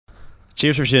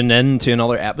Cheers for tuning in to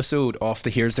another episode of the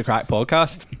Here's the Crack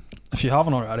podcast. If you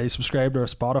haven't already, subscribe to our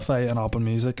Spotify and Apple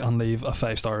Music and leave a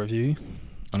 5-star review.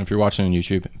 And if you're watching on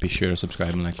YouTube, be sure to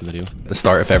subscribe and like the video. At the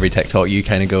start of every TikTok, you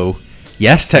kind of go,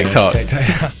 yes, TikTok. Yes,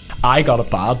 TikTok. I got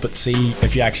it bad, but see,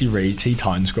 if you actually read, see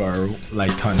Town Square,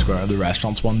 the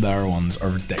restaurants one, their ones are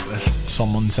ridiculous.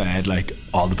 Someone said, like,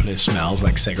 all the place smells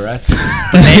like cigarettes.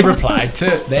 And they replied to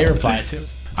it.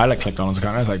 I clicked on his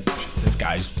account and I was like, this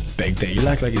guy's big deal,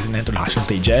 like he's an international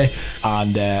DJ.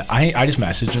 And I just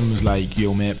messaged him, was like,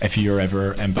 yo mate, if you're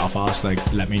ever in Belfast,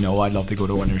 like let me know, I'd love to go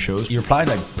to one of your shows. He replied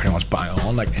like pretty much bang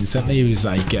on, like instantly. He was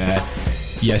like,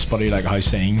 yes buddy, like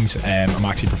how's things? I'm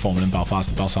actually performing in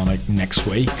Belfast at Balsonic next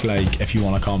week, like if you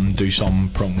want to come do some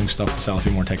promo stuff to sell a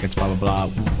few more tickets, blah blah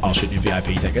blah, I'll shoot you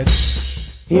VIP tickets.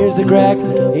 Here's the crack,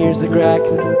 here's the crack,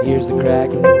 here's the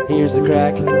crack, here's the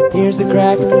crack, here's the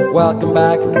crack. Welcome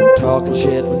back, talking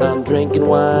shit and drinking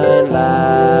wine.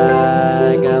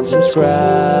 Like and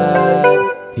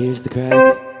subscribe. Here's the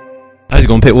crack. How's it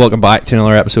going, Pete? Welcome back to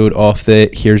another episode of the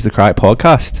Here's the Crack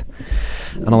podcast.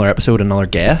 Another episode, another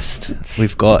guest.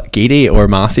 We've got McGeady or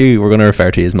Matthew. We're going to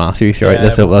refer to you as Matthew throughout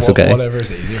this, so that's okay.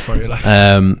 Whatever's easier for you. Like.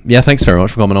 Yeah, thanks very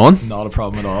much for coming on. Not a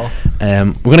problem at all.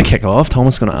 We're going to kick off.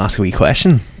 Thomas is going to ask a wee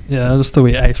question. Yeah, just a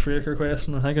wee icebreaker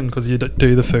question, I'm thinking, because you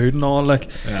do the food and all, like,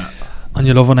 yeah. And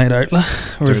you love a night out, like.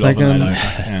 We're thinking,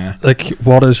 yeah. like,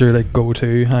 what is your like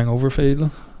go-to hangover feed?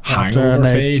 Like, hangover after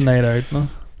a feed? Night out, no?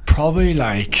 Probably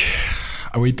like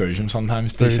a wee boojum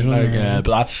sometimes, decent, like, yeah,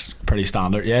 but that's pretty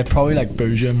standard. Yeah, probably like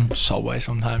boojum. Subway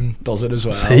sometimes does it as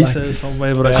well. He says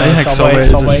Subway, but yeah, I think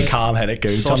Subway can hit it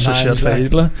good such sometimes. A shit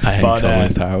feed, like. I think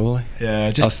Subway's terrible. Like.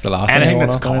 Yeah, just that's the last anything thing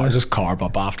that's just carb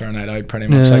up after a night out, pretty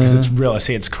much. Like, cause it's real. I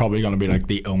see, it's probably going to be like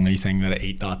the only thing that I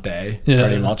eat that day,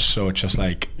 pretty much. So it's just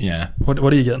like, yeah. What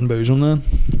are you getting boojum then?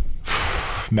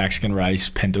 Mexican rice,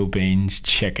 pinto beans,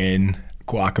 chicken,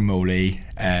 guacamole.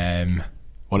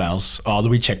 What else? Oh, the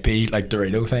wee chickpea, like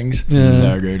Dorito things. Yeah,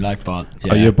 they're good. Like, but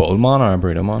yeah. Are you a bowl man or a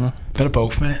burrito man? Bit of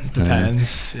both, man.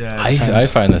 Depends. Yeah. I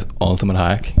find this ultimate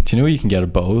hack. Do you know you can get a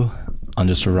bowl and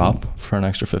just a wrap for an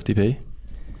extra 50p?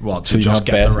 What? So you just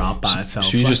get the wrap by itself?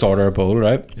 So you just order a bowl,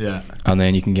 right? Yeah. And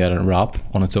then you can get a wrap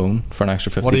on its own for an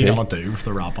extra 50p. What are you gonna do with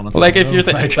the wrap on its own? Like if you're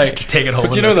like just take it home.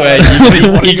 But you know the way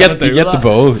you get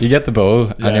the bowl,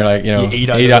 and you're like, you know, eat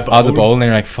it as a bowl, and then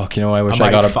you're like, fuck, you know, I wish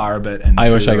I got a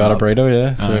burrito.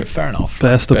 Yeah. So fair enough.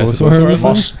 Best of both worlds.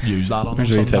 Must use that on them.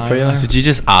 Tip for you. So did you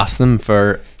just ask them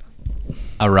for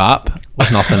a wrap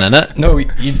with nothing in it? No,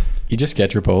 you just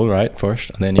get your bowl right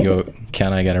first, and then you go,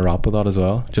 can I get a wrap with that as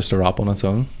well? Just a wrap on its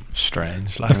own.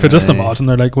 Strange. Like, I could just imagine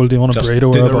they're like, well, do you want a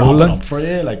burrito or a bowl? Do up for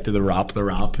you? Like, do the wrap,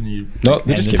 and you. No,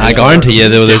 they just give I guarantee you,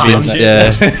 though, there's been.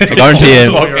 Yeah, I guarantee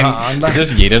you.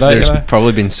 Just eat it out. There's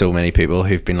probably been so many people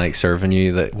who've been like serving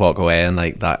you that walk away and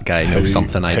like, that guy knows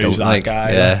something I don't like.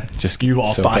 Yeah, just you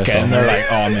walk back in, they're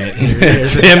like, oh mate,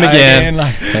 him again.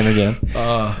 Him again.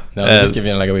 No, they just give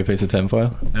you like a wee piece of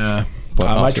tinfoil. Yeah.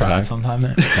 I might try it sometime. You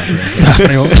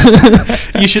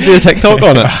should do a TikTok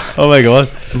on it. Oh my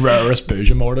god. Rarest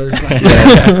boojum orders.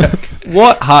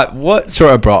 What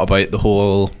sort of brought about the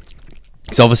whole?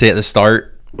 Because obviously at the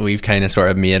start we've kind of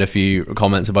sort of made a few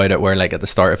comments about it, where like at the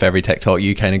start of every TikTok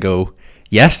you kind of go,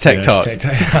 yes, TikTok. Yes,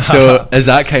 TikTok. So has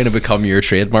that kind of become your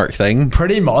trademark thing?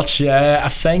 Pretty much, yeah. I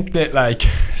think that, like,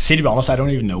 see, to be honest, I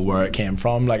don't even know where it came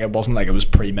from. Like, it wasn't like it was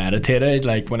premeditated.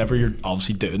 Like, whenever you're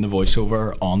obviously doing the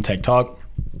voiceover on TikTok,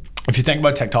 if you think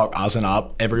about TikTok as an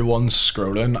app, everyone's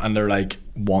scrolling and they're like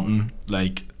wanting,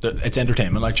 like, it's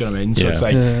entertainment, like, do you know what I mean? So it's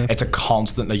like, it's a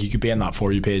constant, like, you could be in that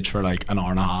For You page for like an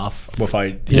hour and a half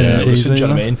without noticing, do you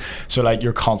know what I mean? So like,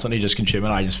 you're constantly just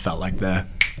consuming. I just felt like the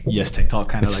yes TikTok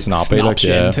kind of like snappy, snaps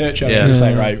you into it, you know? It's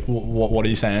like, right, what are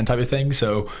you saying type of thing.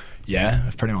 So yeah,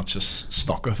 I've pretty much just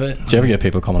stuck with it. Do you ever get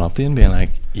people coming up to you and being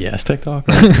like, yes, TikTok?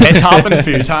 It's happened a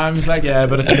few times, like, yeah,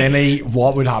 but it's mainly,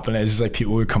 what would happen is like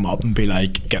people would come up and be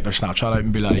like, get their Snapchat out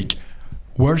and be like,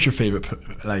 where's your favourite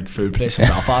like food place in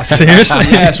Belfast? Seriously?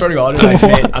 Yeah, I swear to God, like,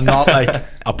 mate, I'm not like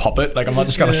a puppet, like I'm not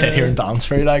just gonna sit here and dance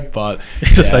for you, like, but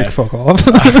you're just like, fuck off.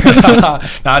 Nah,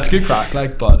 it's good crack,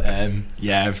 like, but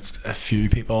yeah, a few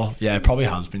people, yeah, it probably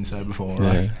has been said before,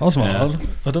 like, that's mad.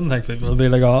 I didn't think people would be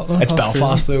like, oh, it's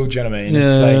Belfast though, do you know what I mean?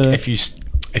 It's like,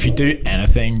 if you do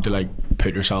anything to like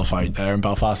put yourself out there in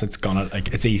Belfast, it's gonna,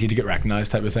 like, it's easy to get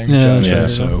recognised type of thing.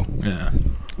 So yeah.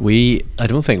 I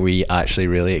don't think we actually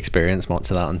really experienced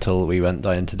much of that until we went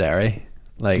down to Derry,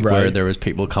 like, where there was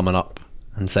people coming up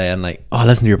and saying like, oh,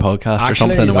 listen to your podcast or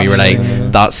something, and we were like,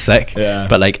 that's sick.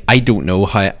 But like, I don't know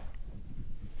how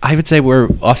I would say we're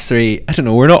us three. I don't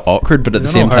know. We're not awkward, but at the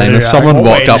same time, if someone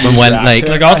walked up and went like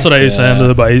that's what I was saying to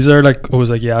the boys there. Like it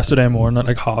was like yesterday morning at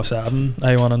like 7:30.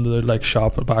 I went into the like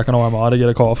shop back in Armagh to get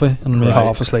a coffee, and me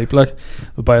half asleep. Like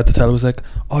the boy at the till was like,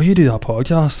 "Oh, you do that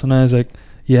podcast?" And I was like,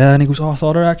 "Yeah," and he goes, "Oh, I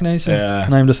thought I recognised you." Yeah.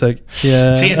 And I'm just like,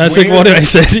 "Yeah." See, I was like, "What do I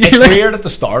say to you?" It's weird at the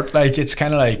start. Like it's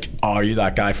kind of like, "Oh, are you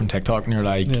that guy from TikTok?" And you're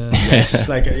like, "Yes."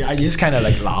 Like you just kind of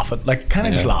like laugh at, like kind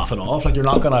of just laugh it off. Like you're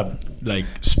not gonna like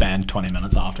spend 20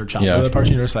 minutes after chatting with the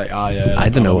person. You're just like, "Oh yeah." Like, I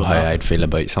don't know how I'd feel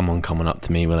about someone coming up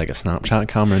to me with like a Snapchat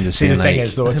camera and just saying, the thing like,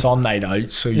 is though, it's on night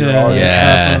out, so you're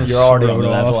already on the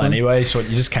level anyway. So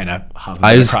you just kind of have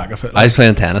a crack of it. I was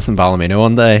playing tennis in Ballymena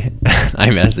one day. I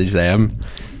messaged them.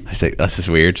 I was like, this is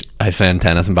weird. I was playing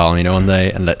tennis in Ballymena one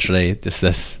day, and literally just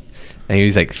this, and he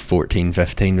was like 14,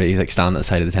 15, but he was like standing at the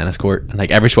side of the tennis court, and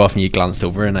like every so often you glanced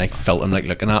over and I felt him like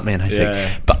looking at me, and I was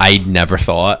like, but I never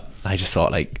thought, I just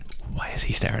thought like, why is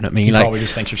he staring at me? He like, probably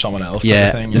just thinks you're someone else.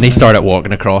 Yeah, thing, and he started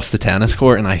walking across the tennis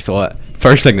court, and I thought,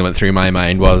 first thing that went through my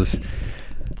mind was,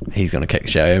 he's gonna kick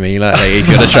shit out of me, like he's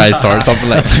gonna try to start something,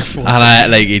 like, and I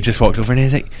like he just walked over and he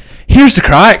was like, here's the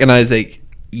crack, and I was like,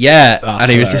 yeah. That's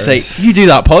and he was hilarious. just like, you do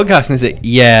that podcast? And he's like,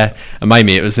 yeah. And my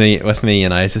mate was with me,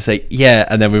 and I was just like, yeah.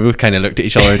 And then we both kind of looked at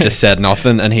each other and just said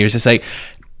nothing, and he was just like,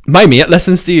 my mate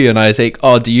listens to you. And I was like,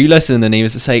 oh, do you listen? And he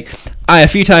was just like, a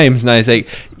few times. And I was like,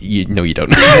 no, you don't.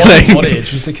 What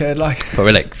age was the kid like?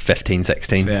 Probably like 15,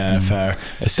 16. Yeah, fair.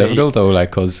 It's difficult though,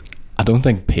 like, because I don't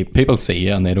think people see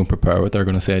you and they don't prepare what they're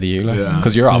going to say to you, like,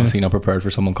 because you're obviously not prepared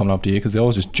for someone coming up to you, because they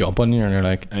always just jump on you and you're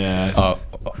like,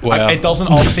 well, it doesn't,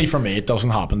 obviously for me, it doesn't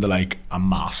happen to like a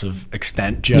massive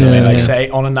extent. Do you know what I mean? Like say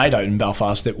on a night out in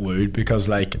Belfast it would, because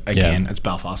like again it's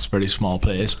Belfast, it's a pretty small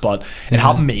place, but it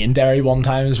happened to me in Derry one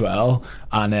time as well,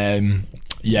 and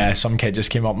yeah, some kid just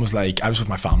came up and was like, I was with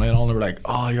my family and all, and they were like,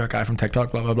 oh, you're a guy from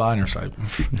TikTok, blah blah blah, and you're just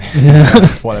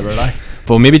like, whatever, like.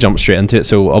 Well, maybe jump straight into it.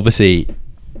 So obviously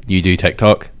you do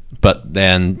TikTok, but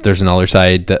then there's another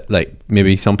side that like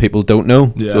maybe some people don't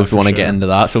know. So if you want to get into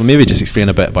that, so maybe just explain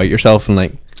a bit about yourself and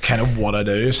like kind of what I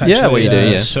do essentially. Yeah, what you do.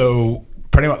 Yeah. So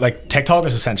pretty much like TikTok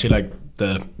is essentially like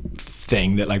the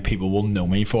thing that like people will know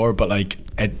me for, but like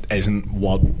it isn't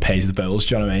what pays the bills.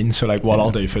 Do you know what I mean? So like what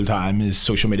I'll do full time is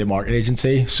social media marketing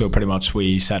agency. So pretty much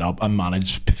we set up and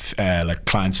manage like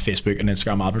clients' Facebook and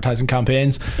Instagram advertising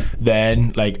campaigns.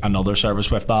 Then like another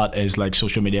service with that is like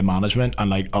social media management, and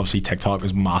like obviously TikTok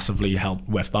has massively helped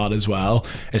with that as well,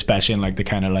 especially in like the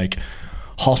kind of like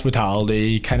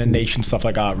hospitality kind of niche and stuff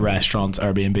like that, restaurants,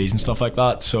 Airbnbs and stuff like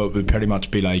that. So it would pretty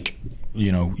much be like, you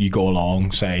know, you go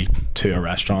along, say, to a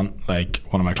restaurant, like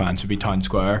one of my clients would be Town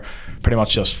Square, pretty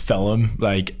much just film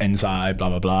like inside, blah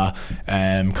blah blah,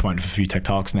 come out with a few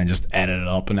TikToks and then just edit it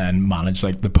up and then manage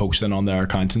like the posting on their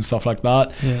accounts and stuff like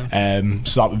that.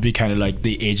 So that would be kind of like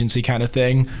the agency kind of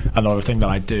thing. Another thing that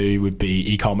I do would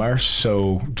be e-commerce,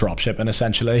 so dropshipping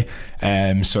essentially.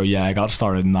 So yeah, I got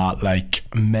started in that like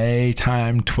May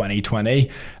time 2020,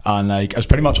 and like I was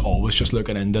pretty much always just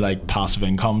looking into like passive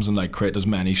incomes and like create as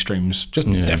many streams, just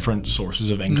different sources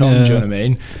of income. Do you know what I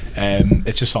mean?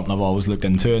 It's just something I've always looked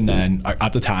into. And then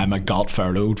at the time I got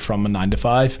furloughed from a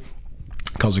 9-to-5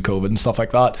 because of COVID and stuff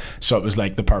like that, so it was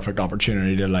like the perfect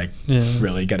opportunity to like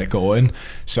really get it going.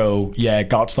 So yeah,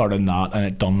 got started in that, and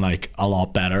it done like a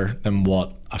lot better than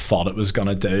what I thought it was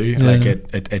gonna do. Like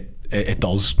it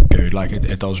does good, like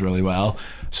it does really well.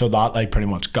 So that like pretty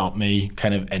much got me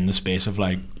kind of in the space of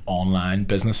like online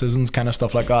businesses and kind of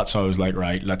stuff like that. So I was like,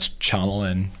 right, let's channel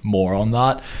in more on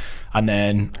that. And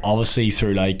then obviously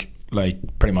through like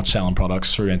pretty much selling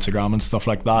products through Instagram and stuff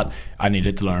like that, I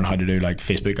needed to learn how to do like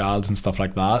Facebook ads and stuff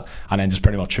like that. And then just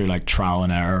pretty much through like trial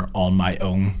and error on my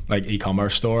own like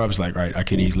e-commerce store, I was like, right, I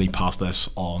could easily pass this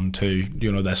on to,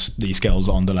 you know, these skills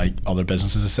on to like other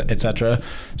businesses, etc.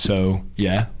 So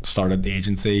yeah, started the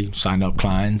agency, signed up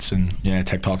clients, and yeah,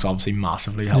 TikTok's obviously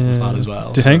massively helped with that as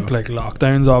well. Do you think like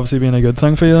lockdown's obviously been a good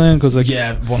thing for you then? Because like,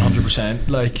 yeah, 100%.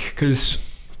 Like, because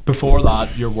before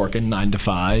that you're working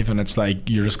 9-to-5, and it's like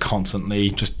you're just constantly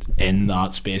just in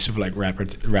that space of like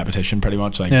repetition, pretty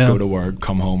much like go to work,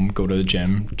 come home, go to the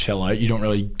gym, chill out. You don't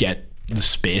really get the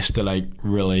space to like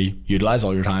really utilize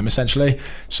all your time essentially.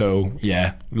 So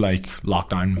yeah, like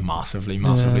lockdown massively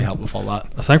helped with all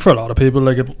that. I think for a lot of people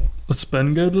like it's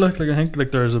been good. Like I think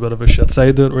like there's a bit of a shit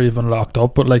side to it where you've been locked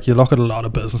up, but like you look at a lot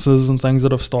of businesses and things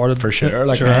that have started for sure.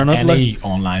 Like any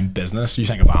online business, you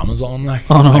think of Amazon, like,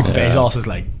 Bezos is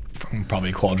like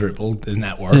probably quadrupled his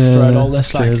net worth throughout all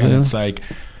this, like, and it's like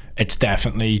it's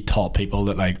definitely taught people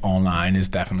that like online is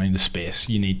definitely the space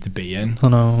you need to be in. I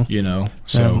know. You know,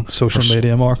 so social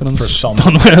media marketing for some,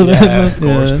 done well. Yeah, of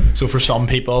course. So for some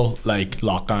people, like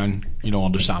lockdown, you know,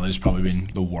 understandably has probably been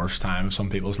the worst time of some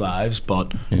people's lives,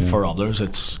 but for others,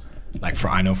 it's like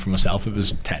I know for myself, it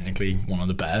was technically one of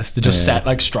the best. To just set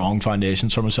like strong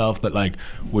foundations for myself that like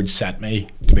would set me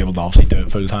to be able to obviously do it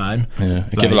full time. Yeah,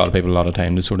 it gave a lot of people a lot of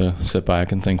time to sort of sit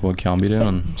back and think what can be doing,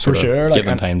 and for sure, give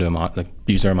them time to like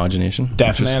use their imagination.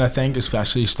 Definitely, and I think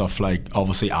especially stuff like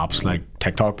obviously apps like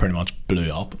TikTok pretty much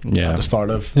blew up at the start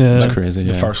of like, crazy,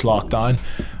 the first lockdown,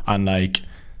 and like.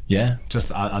 Yeah,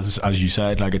 just as you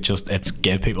said, like it's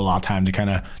give people that time to kind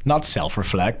of not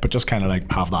self-reflect, but just kind of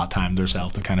like have that time to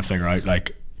themselves to kind of figure out,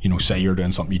 like, you know, say you're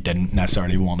doing something you didn't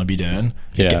necessarily want to be doing.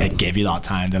 It gave you that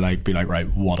time to like be like, right,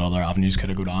 what other avenues could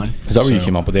I go down? Is that where you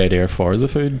came up with the idea for the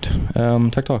food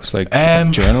TikToks? Like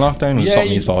during lockdown, was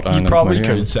something you thought? You probably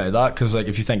could say that, because like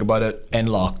if you think about it, in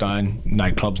lockdown,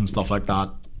 nightclubs and stuff like that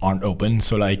aren't open,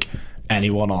 so like.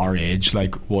 Anyone our age,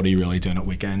 like, what are you really doing at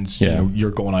weekends? You know,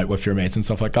 you're going out with your mates and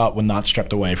stuff like that. When that's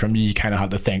stripped away from you, you kind of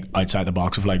had to think outside the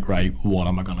box of like, right, what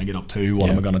am I gonna get up to? What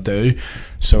am I gonna do?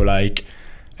 So like,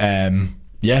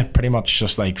 pretty much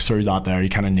just like through that there, you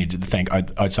kind of needed to think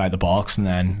outside the box, and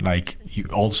then like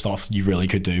all the stuff you really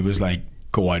could do was like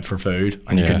go out for food,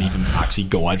 and you couldn't even actually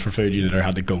go out for food. You literally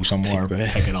had to go somewhere,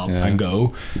 pick it up and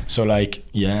go. So like,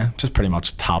 just pretty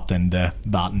much tapped into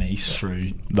that niche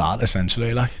through that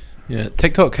essentially, like. Yeah,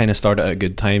 TikTok kind of started at a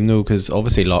good time though, because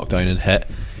obviously lockdown had hit,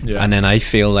 and then I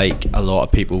feel like a lot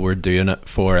of people were doing it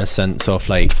for a sense of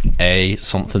like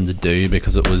something to do,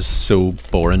 because it was so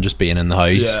boring just being in the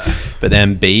house. But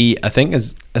then B, I think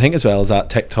as well as that,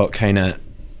 TikTok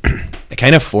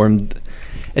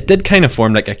it did kind of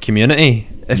form like a community,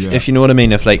 if you know what I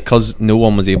mean, if like, because no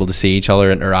one was able to see each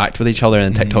other, interact with each other,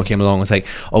 and TikTok came along, it was like,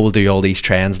 oh, we'll do all these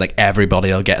trends, like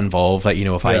everybody will get involved, like, you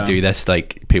know, if I do this,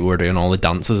 like people were doing all the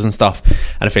dances and stuff, and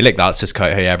I feel like that's just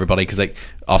kind of how everybody, because like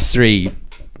us three,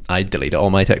 I deleted all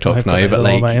my TikToks now, but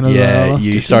like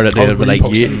you started doing it, but like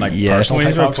you personal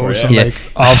TikToks, like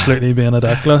absolutely being a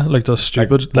dickler, like just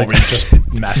stupid, like just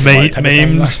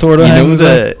memes sort of.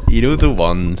 You know the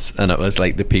ones, and it was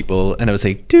like the people, and it was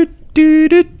like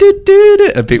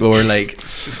and people were like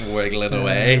wiggling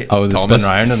away. Oh, they spin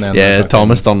around, and then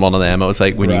Thomas done one of them. It was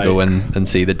like when you go in and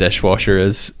see the dishwasher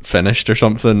is finished or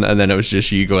something, and then it was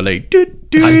just you go like out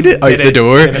the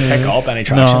door. Did it pick up any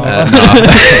traction? No.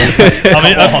 I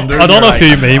mean, I done a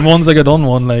few meme ones. Like I done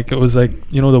one, like it was like,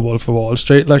 you know, the Wolf of Wall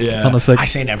Street, like, and it's like I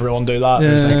seen everyone do that.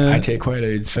 It was like, I take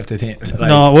Quaaludes 50. Like,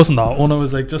 no, it wasn't that one. It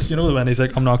was like, just, you know, when he's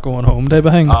like, I'm not going home type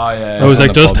of thing. It was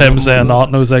like just him saying that,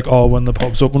 and it was like, oh, when the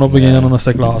pubs open up again, and it's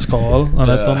like last call, and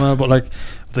I've done that. But like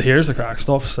here's the crack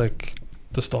stuff, it's like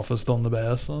the stuff that's done the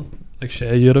best. So, like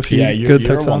Shay, you had a few good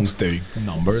TikToks. Ones do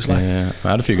numbers, like. I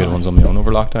had a few good ones on my own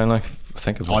over lockdown, like I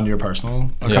think it was on your personal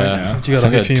account. You got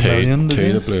like a few million,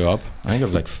 two that blew up. I think I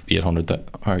have like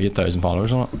 8,000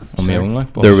 followers on it on my own,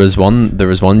 like. There was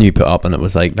one you put up, and it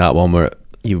was like that one where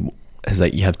it's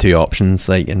like you have two options,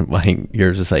 like, and I think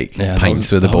yours is like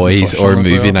pints with the boys or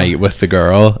movie night with the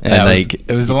girl, and like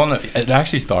it was the one that it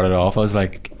actually started off as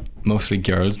like mostly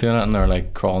girls doing it, and they're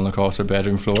like crawling across their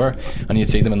bedroom floor, and you'd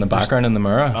see them in the background in the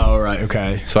mirror. Oh right,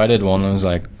 okay. So I did one, and it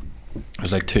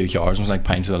was like 2 cars, it was like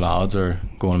pints with the lads or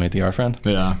going to meet the girlfriend.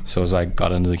 So I was like,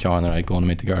 got into the car, and they're like going to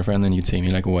meet the girlfriend, then you'd see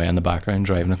me like away in the background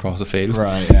driving across the field,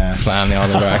 flying the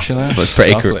other direction. It was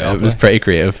pretty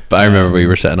creative. But I remember we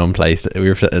were sitting playing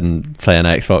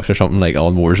Xbox or something, like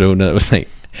on Warzone, and it was like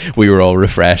we were all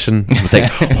refreshing. It was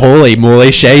like, holy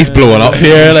moly, Shay's blowing up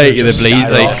here, like the bleed,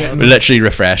 like we're literally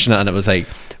refreshing it, and it was like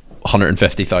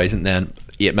 150,000, then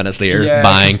 8 minutes later,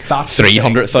 bang,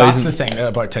 300,000. That's the thing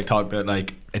about TikTok, that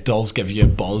like it does give you a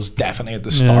buzz definitely at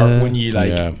the start. When you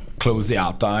like close the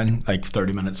app down, like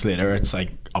 30 minutes later, it's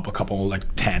like up a couple, like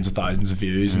tens of thousands of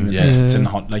views, and it's in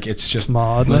like it's just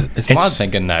mad. Like. It's mad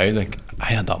thinking now, like I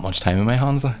had that much time in my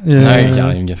hands. Like. Now you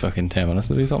can't even get fucking 10 minutes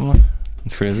to do something. Like.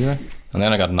 It's crazy. Like. And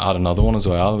then I got another one as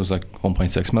well. It was like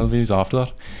 1.6 mil views after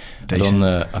that.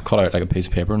 I cut out like a piece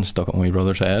of paper and stuck it on my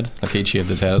brother's head. Like he'd shaved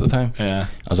his head at the time.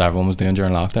 As everyone was doing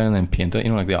during lockdown, and then painted it,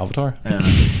 you know, like the Avatar.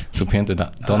 So painted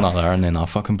that, done that there, and then that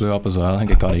fucking blew up as well. I think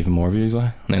it got even more views.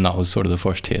 Like. And then that was sort of the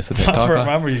first taste of TikTok. I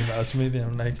remember you asked me,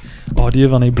 being like, oh, do you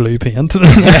have any blue paint?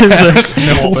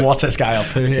 Like, what's this guy up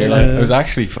to here? It was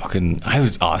actually fucking, I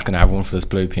was asking everyone for this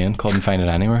blue paint, couldn't find it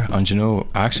anywhere. And you know,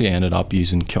 I actually ended up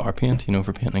using QR paint, you know,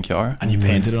 for painting QR. And you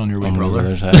painted it on your wee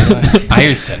brother's head. Like. I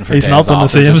was sitting for He's not done the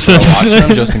same since.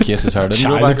 Just in case his hair didn't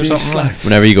go back or something. Like.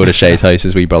 Whenever you go to Shay's house,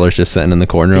 his wee brother's just sitting in the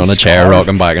corner on a chair,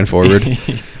 rocking back and forward.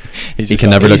 You can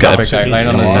never look at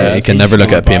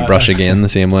a paintbrush again the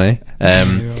same way.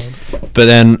 But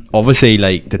then obviously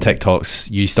like the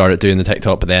TikToks, you started doing the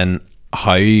TikTok, but then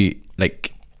how,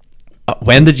 like,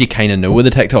 when did you kind of know with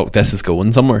the TikTok this is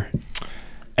going somewhere?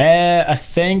 I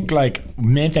think like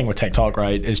main thing with TikTok,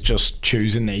 right, is just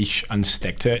choose a niche and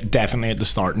stick to it. Definitely at the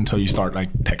start until you start like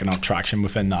picking up traction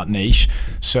within that niche.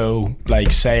 So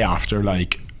like say after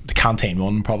like the canteen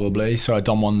one probably, so I'd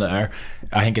done one there.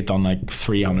 I think I'd done like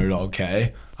 300 odd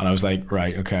K, and I was like,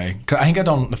 right, okay. 'Cause I think I'd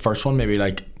done the first one maybe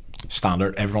like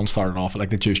standard. Everyone started off at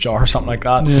like the juice jar or something like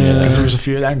that, because there was a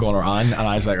few of them going around, and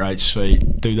I was like, right,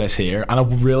 sweet, do this here. And I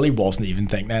really wasn't even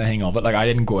thinking anything of it. Like I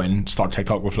didn't go in start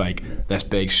TikTok with like this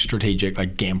big strategic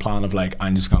like game plan of like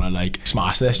I'm just gonna like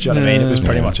smash this, do you know what I mean? It was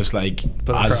pretty much just like,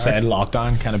 as I said,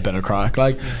 lockdown kind of bit of crack,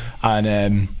 like.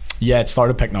 And yeah, it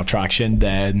started picking up traction.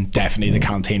 Then definitely the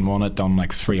canteen one, it done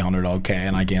like 300 odd K,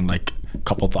 and I gained like a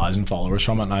couple thousand followers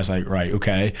from it, and I was like, right,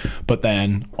 okay. But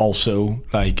then also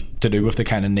like to do with the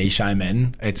kind of niche I'm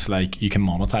in, it's like you can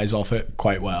monetize off it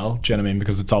quite well, do you know what I mean?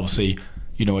 Because it's obviously,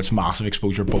 you know, it's massive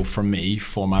exposure both for me,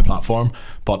 for my platform,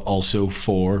 but also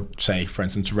for, say, for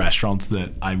instance, restaurants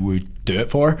that I would do it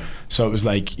for. So it was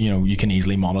like, you know, you can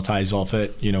easily monetize off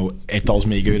it. You know, it does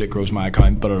me good, it grows my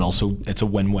account, but it also, it's a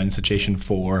win-win situation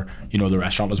for, you know, the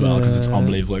restaurant as well, because it's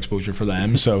unbelievable exposure for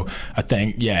them. So I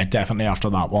think, yeah, definitely after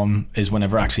that one is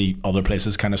whenever actually other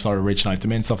places kind of started reaching out to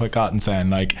me and stuff like that and saying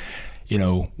like, you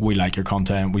know, we like your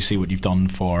content, we see what you've done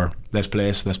for this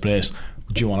place,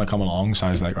 do you want to come along? So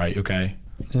I was like, right, okay.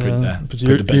 Put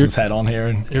the business head on here,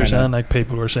 and you're saying like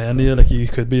people were saying to you like you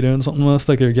could be doing something with this,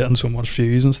 like you're getting so much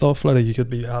views and stuff, like you could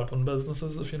be helping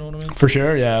businesses, if you know what I mean. For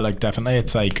sure, yeah, like definitely.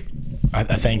 It's like I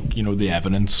think, you know, the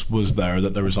evidence was there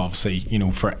that there was obviously, you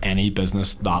know, for any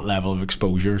business that level of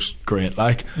exposure's great,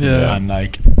 like, and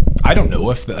like I don't know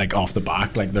if like off the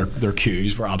back like their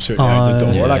queues were absolutely out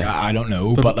the door, like I don't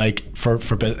know, but like for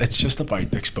it's just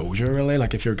about exposure really.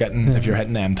 Like if you're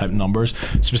hitting them type of numbers,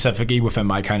 specifically within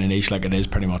my kind of niche, like it is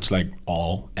pretty much like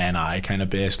all NI kind of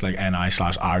based, like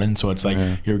NI/Ireland. So it's like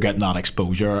you're getting that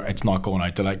exposure. It's not going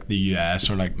out to like the US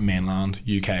or like mainland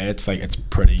UK. It's like it's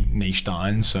pretty niche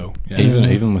down. So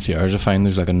even with yours, I find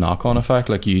there's like a knock-on effect.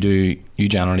 Like you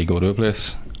generally go to a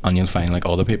place and you'll find like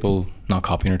other people not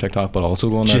copying your TikTok but also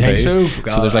going there. Do you think so?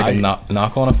 So there's like a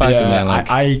knock-on effect. Yeah, and then like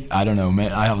I don't know,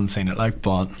 mate. I haven't seen it, like,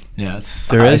 but yeah, it's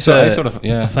I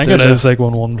think it is like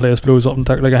when one place blows up in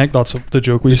TikTok. Like I think that's the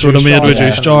joke we sort of made with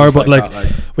Juice Jar, but like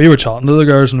we were chatting to the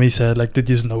girls and we said like, did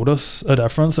you notice a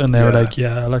difference? And they were like,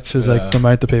 yeah, like she's like the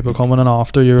amount of people coming in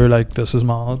after you were like, this is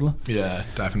mad. Yeah,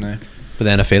 definitely. But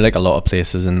then I feel like a lot of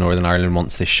places in Northern Ireland,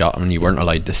 once they shut and you weren't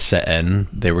allowed to sit in,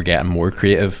 they were getting more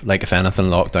creative. Like if anything,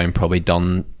 lockdown probably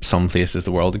done some places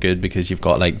the world of good, because you've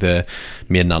got like the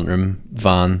Made in Antrim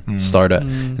van started,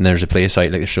 and there's a place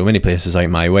out, like there's so many places out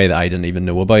my way that I didn't even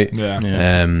know about.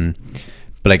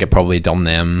 But like it probably done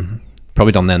them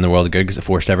the world of good, because it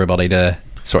forced everybody to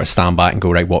sort of stand back and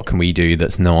go, right, what can we do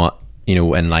that's not, you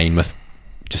know, in line with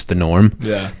just the norm.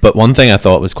 But one thing I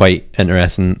thought was quite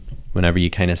interesting whenever you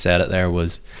kind of said it there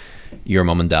was your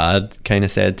mum and dad kind of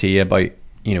said to you about,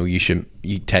 you know, you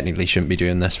technically shouldn't be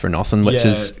doing this for nothing, which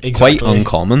is quite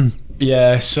uncommon.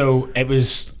 Yeah, so it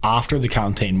was after the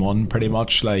canteen one, pretty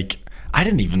much. Like I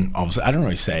didn't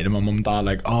really say to my mum and dad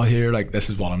like, oh, here, like this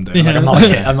is what I'm doing. Like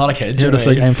I'm not a kid. You're just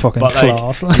like, I'm fucking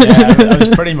class. Like, yeah, it was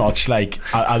pretty much like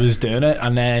I was doing it,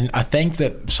 and then I think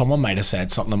that someone might have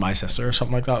said something to my sister or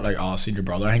something like that, like, oh, I seen your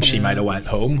brother. I think she might have went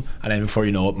home, and then before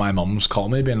you know it, my mum's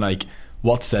called me being like,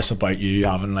 what's this about you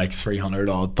having like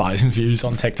 300,000 views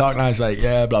on TikTok? And I was like,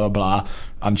 yeah, blah blah blah.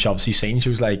 And she obviously seen, she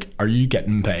was like, are you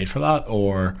getting paid for that,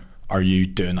 or are you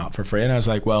doing that for free? And I was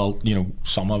like, well, you know,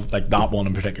 some of like that one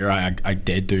in particular I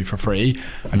did do for free.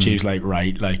 And she was like,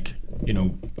 right, like, you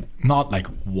know, not like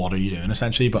what are you doing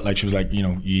essentially, but like she was like, you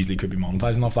know, you easily could be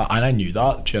monetizing off that. And I knew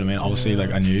that, do you know what I mean? Obviously,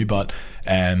 like I knew, but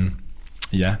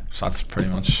yeah, so that's pretty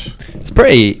much, it's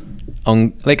pretty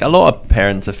like a lot of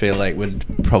parents I feel like would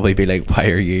probably be like, why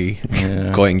are you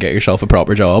go out and get yourself a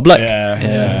proper job, like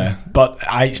but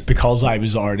because I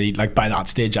was already like, by that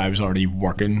stage I was already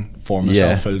working for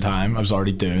myself full time. I was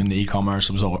already doing the e-commerce,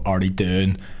 I was already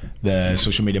doing the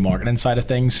social media marketing side of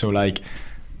things, so like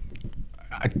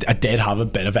I did have a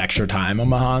bit of extra time on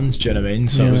my hands, do you know what I mean?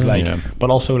 So it was like,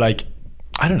 but also like,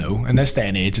 I don't know, in this day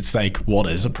and age it's like, what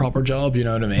is a proper job, you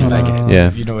know what I mean?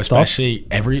 Like you know, especially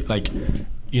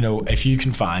you know, if you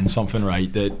can find something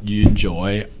right that you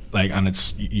enjoy, like, and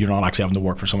it's, you're not actually having to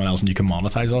work for someone else and you can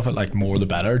monetize off it, like, more the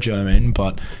better, do you know what I mean?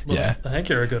 But yeah, I think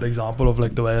you're a good example of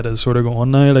like the way it is sort of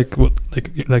going now, like what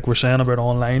like we're saying about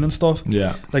online and stuff.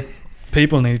 Yeah, like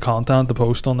people need content to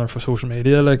post on their for social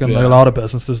media, like, and like, a lot of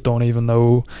businesses don't even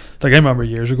know. Like I remember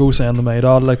years ago saying to my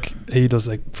dad, like, he does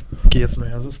like gates and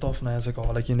rails and stuff, and I was like,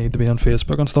 oh, like, you need to be on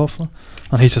Facebook and stuff,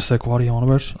 and he's just like, what are you on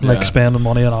about? And, like, spending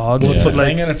money on ads. Well, it's the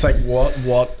thing, and it's like,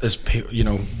 what is, you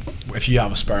know, if you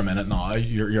have a spare minute now,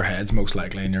 your head's most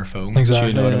likely in your phone. Exactly. So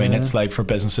you know what I mean? It's like for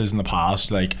businesses in the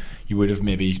past, like you would have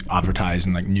maybe advertised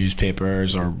in like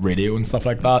newspapers or radio and stuff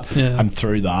like that, and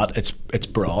through that it's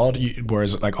broad.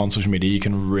 Whereas like on social media, you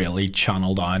can really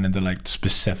channel down into like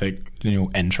specific, you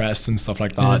know, interests and stuff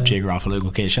like that, geographical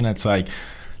location. It's like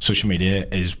social media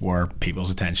is where people's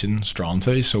attention's drawn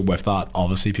to. So with that,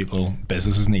 obviously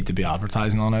businesses need to be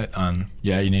advertising on it, and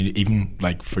you need, even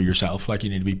like for yourself, like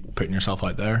you need to be putting yourself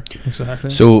out there.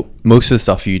 Exactly. So most of the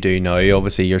stuff you do now,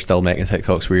 obviously you're still making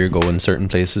TikToks where you're going certain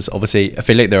places. Obviously I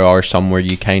feel like there are some where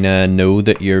you kind of know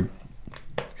that you're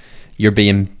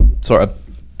being sort of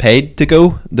paid to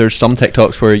go. There's some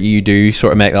TikToks where you do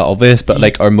sort of make that obvious, but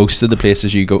like, are most of the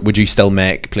places you go, would you still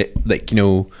make like, you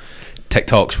know,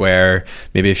 TikToks where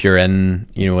maybe if you're in,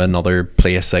 you know, another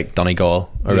place like Donegal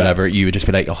or whatever, you would just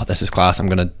be like, oh, this is class, I'm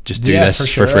gonna just do this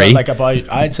for free? Like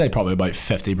I'd say probably about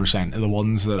 50% of the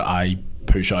ones that I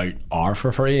push out are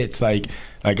for free. It's like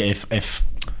if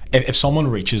someone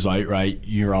reaches out, right,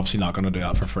 you're obviously not going to do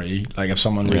that for free. Like if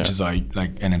someone reaches out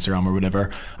like in Instagram or whatever,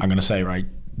 I'm going to say, right,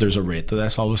 there's a rate to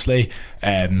this, obviously.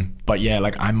 But yeah,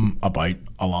 like I'm about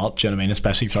a lot, do you know what I mean?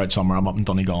 Especially throughout summer, I'm up in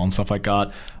Donegal and stuff like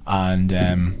that.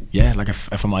 And yeah, like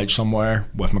if I'm out somewhere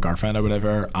with my girlfriend or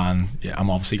whatever, and yeah, I'm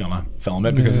obviously gonna film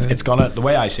it, because it's gonna, the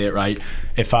way I see it, right,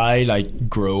 if I like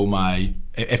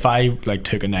if I like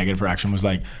took a negative reaction, was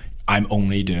like, I'm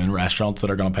only doing restaurants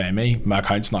that are going to pay me, my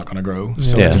account's not going to grow.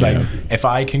 So it's like, if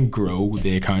I can grow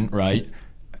the account, right,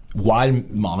 while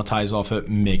monetize off it,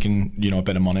 making, you know, a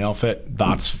bit of money off it,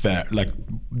 that's fair, like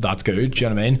that's good, do you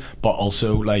know what I mean? But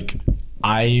also, like,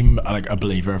 I'm like a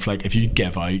believer of like, if you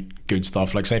give out good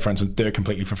stuff, like say for instance, do it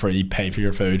completely for free, pay for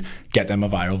your food, get them a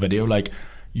viral video, like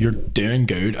you're doing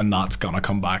good, and that's gonna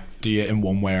come back to you in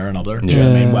one way or another. Do you know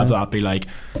what I mean? Whether that be like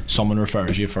someone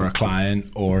refers you for a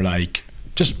client, or like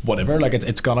just whatever, like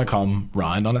it's gonna come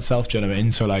round on itself, do you know what I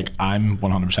mean? So like, I'm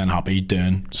 100% happy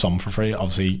doing some for free.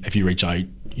 Obviously if you reach out,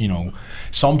 you know,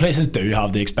 some places do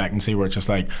have the expectancy where it's just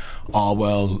like, oh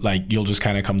well, like you'll just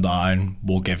kind of come down,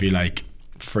 we'll give you like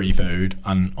free food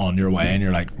and on your way, and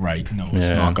you're like, right, no, it's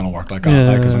not gonna work like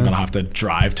that, because I'm gonna have to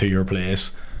drive to your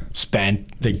place,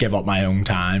 they give up my own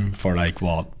time for like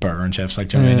what, burger and chips, like,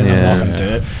 do you know what I mean? I'm not gonna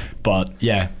do it. But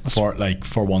yeah,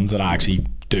 for ones that I actually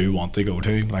do want to go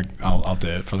to, like I'll do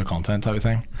it for the content type of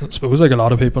thing. I suppose like a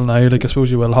lot of people now, like I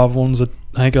suppose you will have ones that,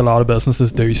 I think a lot of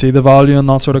businesses do see the value in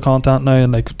that sort of content now,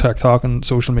 and like TikTok and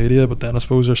social media, but then I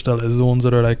suppose there still is the ones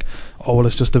that are like, oh well,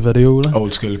 it's just a video, like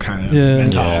old school kind of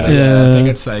mentality. I think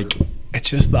it's like, it's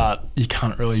just that you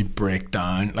can't really break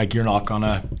down, like you're not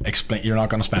gonna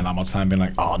spend that much time being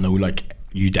like, oh no, like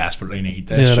you desperately need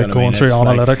this. Yeah, like going through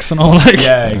analytics, like, and all, like.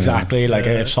 Yeah, exactly. Like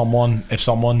if someone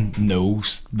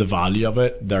knows the value of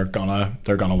it, they're gonna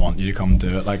want you to come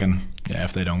do it. Like, and yeah,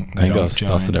 if they don't, I think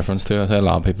that's the difference too. I think a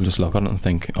lot of people just look at it and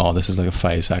think, oh, this is like a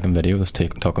 5-second video that's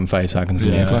took them 5 seconds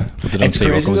to make, like, but they don't see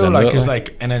what goes into it. Because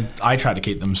like, and I try to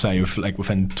keep them say like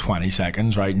within 20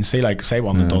 seconds, right? And say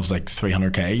one that does like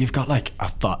 300k, you've got like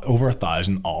over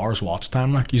 1,000 hours watch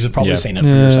time. Like you've probably seen it for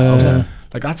yourselves.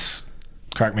 Like that's,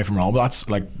 correct me if I'm wrong, but that's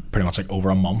like pretty much like over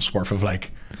a month's worth of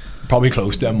like, probably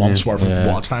close to a month's worth of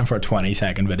watch time for a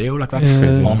 20-second video. Like that's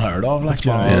unheard of. Like,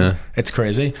 you know, it's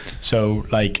crazy. So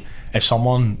like, if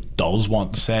someone does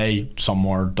want to say,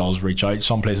 somewhere does reach out,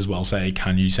 some places will say,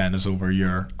 can you send us over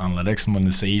your analytics? And when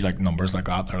they see like numbers like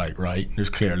that, they're like, right, there's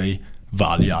clearly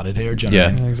value added here. Do you know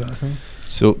what I mean? Exactly.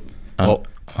 So I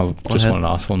just want to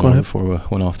ask one more before we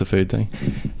went off the food thing.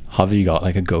 Have you got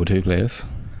like a go-to place?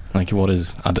 Like, what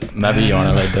is, maybe you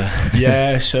aren't allowed to.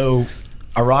 Yeah, so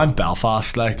around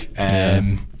Belfast, like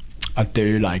I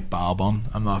do like Balbon,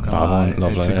 I'm not gonna lie.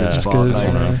 Lovely. It's a good spot.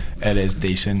 Like, it is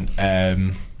decent.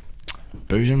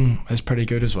 Boojum is pretty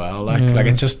good as well. Like it's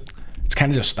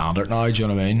kind of just standard now, do you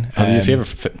know what I mean? Have you a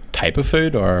favourite type of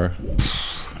food, or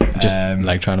just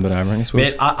like trying a bit of everything, I suppose?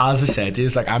 Mate, as I said to you,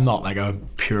 like I'm not like a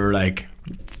pure like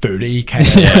foodie kind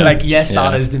of like, yes,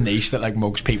 that is the niche that like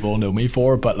most people know me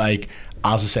for, but like,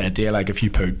 as I said to you, like if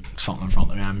you put something in front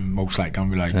of me, I'm most likely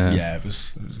gonna be like, it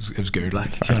was good,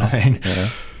 like, do you know what I mean?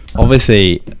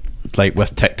 Obviously, like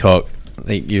with TikTok,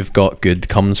 like you've got good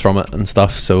comes from it and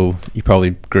stuff, so you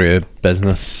probably grew a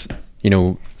business, you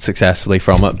know, successfully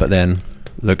from it. But then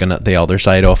looking at the other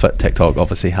side of it, TikTok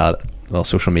obviously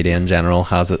social media in general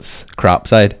has its crap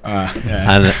side,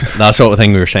 and that sort of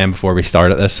thing we were saying before we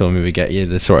started this, so maybe get you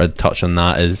to sort of touch on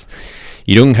that, is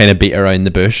you don't kind of beat around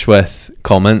the bush with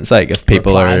comments, like if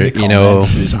people are, you know,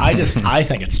 I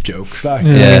think it's jokes, like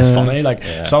Yeah. it's funny, like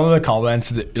some of the comments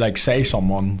that, like, say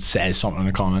someone says something in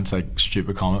the comments, like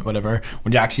stupid comment, whatever,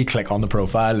 when you actually click on the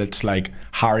profile, it's like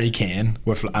Harry Kane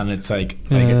with, and it's like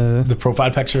the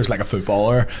profile picture is like a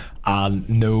footballer and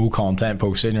no content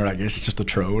posted, and you're like, it's just a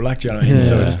troll, like, do you know what I mean?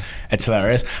 So it's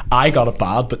hilarious. I got it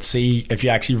bad, but see, if you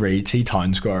actually see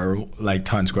Town Square,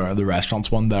 the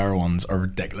restaurants one, their ones are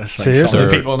ridiculous, like some of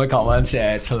the people in the comments,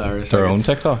 it's hilarious. Their like, own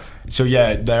TikTok. So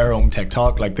yeah, their own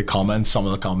TikTok, like the comments, some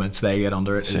of the comments they get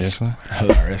under it is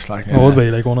hilarious. Like, what would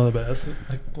be like one of the best?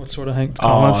 Like, what sort of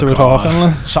comments are we talking?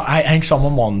 Like? So I think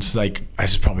someone once, like,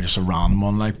 this is probably just a random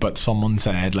one, like, but someone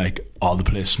said like, "Oh, the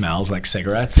place smells like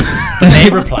cigarettes." But they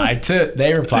replied to it.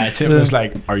 It was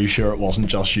like, "Are you sure it wasn't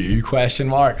just you?" ?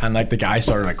 And like the guy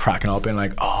started like cracking up and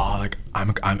like, "Oh, like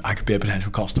I could be a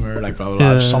potential customer," like blah blah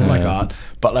blah, something like that.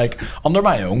 But like under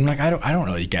my own, like I don't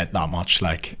really get that much,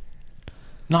 like.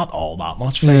 Not all that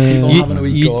much. Like, people having a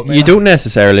wee go at me, you don't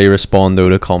necessarily respond though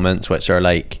to comments which are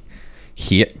like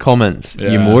hate comments.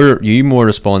 You more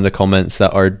respond to comments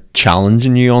that are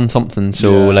challenging you on something.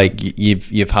 So like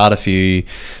you've had a few,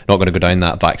 not going to go down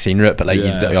that vaccine route, but like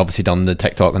you've obviously done the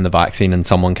TikTok on the vaccine, and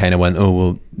someone kind of went, "Oh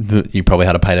well," you probably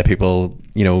had a pile of people,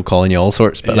 you know, calling you all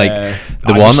sorts. But like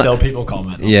the one, still people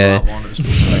comment. On that one. It was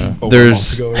supposed to, like,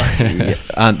 there's a month ago, like.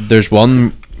 And there's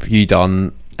one you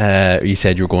done. You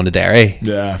said you were going to Derry.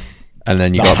 Yeah. And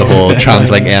then you got the whole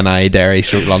Translink NI Derry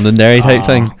 / London Derry type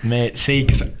thing. Mate, see,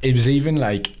 because it was even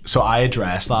like, so I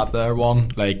addressed that there one,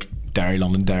 like Derry,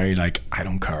 London Derry, like I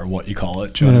don't care what you call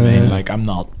it, do you know what I mean? Like I'm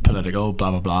not political,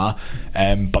 blah blah blah.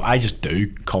 But I just do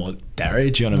call it Derry,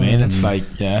 do you know what I mean? It's like,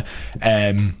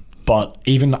 but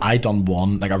even I done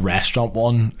one, like a restaurant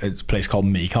one, it's a place called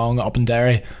Mekong up in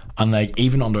Derry. And like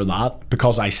even under that,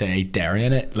 because I say Derry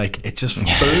in it, like it's just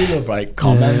full of like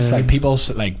comments, like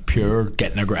people's like pure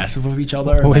getting aggressive with each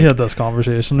other. We like, had this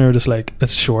conversation. We were just like,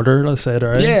 it's shorter, let's say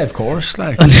Derry. Yeah, of course.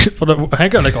 Like, but I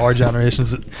think like our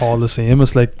generation's all the same.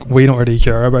 It's like we don't really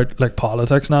care about like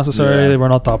politics necessarily. We're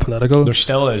not that political. There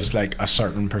still is like a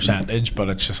certain percentage, but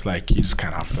it's just like you just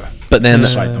kind of have to. But then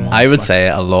I would like, say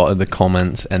a lot of the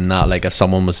comments in that, like if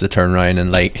someone was to turn around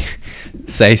and like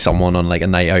say someone on like a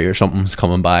night out or something's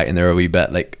coming back and they're a wee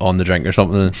bit like on the drink or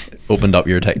something, opened up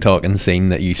your TikTok and seen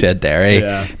that you said Derry,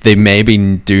 they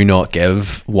maybe do not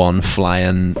give one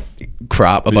flying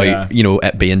crap about you know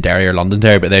it being Derry or London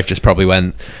Derry, but they've just probably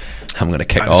went, I'm gonna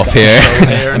kick off here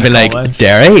and be like comments.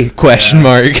 Derry ?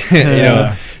 You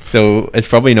know, so it's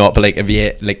probably not. But like if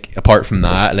you like apart from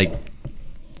that, like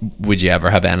would you ever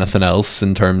have anything else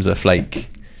in terms of like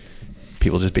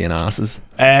people just being asses?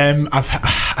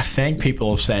 I think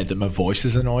people have said that my voice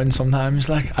is annoying sometimes.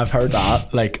 Like I've heard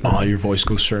that, like, "Oh, your voice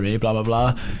goes through me," blah blah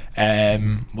blah.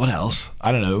 What else?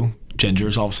 I don't know. Ginger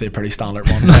is obviously a pretty standard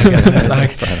one.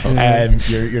 Like,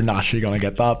 you're naturally gonna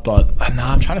get that, but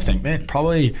I'm trying to think, mate.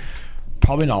 Probably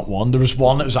not one. There was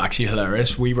one that was actually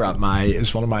hilarious. We were at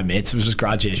it's one of my mates. It was his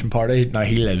graduation party. Now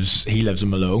he lives in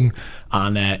Malone,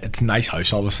 and it's a nice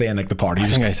house, obviously. And like the party, I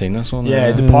think I seen this one.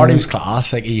 Yeah, the party was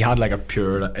class. Like he had like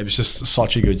it was just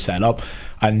such a good setup,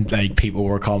 and like people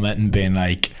were commenting, being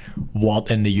like, "What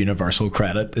in the universal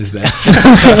credit is this?"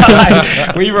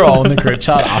 Like, we were all in the group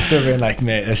chat after, being like,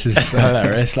 "Mate, this is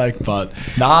hilarious." Like, but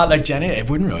like Jenny, I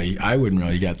wouldn't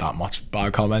really get that much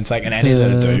bad comments. Like, and any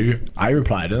that I do, I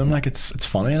reply to them. Like, it's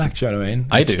funny. Like, do you know what I mean?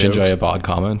 I do enjoy a bad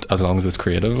comment as long as it's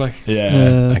creative. Like,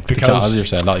 like because you're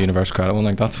saying that universal credit one,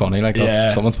 like that's funny. Like,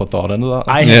 that's someone's put thought into that.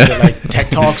 I think that like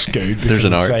TikTok's good because there's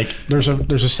an art. Like there's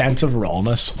a sense of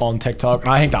rawness on TikTok, and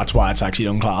I think that's why it's actually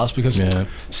done class. Because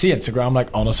see Instagram, like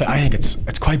honestly, I think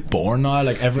it's quite boring now.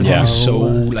 Like everything's so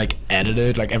like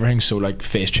edited, like everything's so like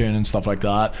Facetune and stuff like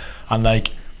that, and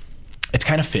like it's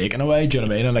kind of fake in a way, do you know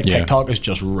what I mean? And like TikTok is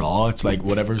just raw. It's like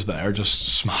whatever's there, just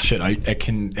smash it out. It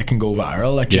can go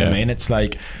viral, like, do you know what I mean? It's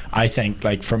like, I think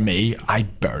like for me, I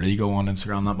barely go on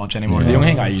Instagram that much anymore. The only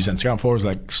thing I use Instagram for is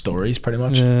like stories, pretty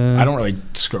much. I don't really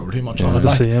scroll too much on it. The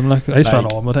same, like I spend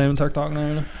all my time on TikTok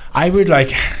now. I would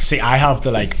like see, I have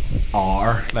the like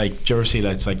hour, like, do you ever see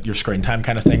that it's like your screen time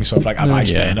kind of thing? So if like if I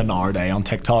spend an hour a day on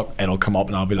TikTok, it'll come up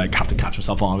and I'll be like, have to catch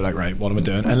myself on. I'll be like, right, what am I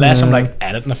doing? Unless I'm like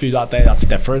editing a few that day, that's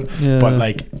different. But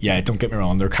like, don't get me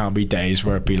wrong, there can be days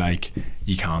where it'd be like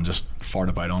you can't just fart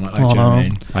about on it, like, do you know what I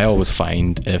mean? I always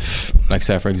find if, like,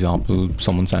 say for example,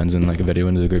 someone sends in like a video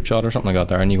into the group chat or something like that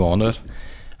there, and you go on to it,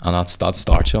 and that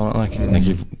starts you on it, like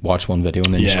you've watched one video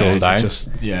and then you scroll down,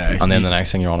 and then the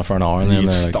next thing you're on it for an hour, and then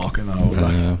they're stuck in the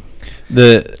whole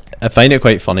I find it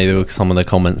quite funny though, some of the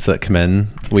comments that come in.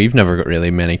 We've never got really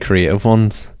many creative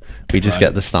ones. We just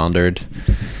get the standard,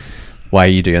 why are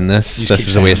you doing this? You just This keep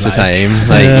is a waste of saying time.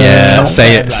 Like, yeah,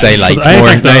 say like But I more.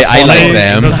 think No, they're I like funny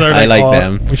them. because they're I like oh,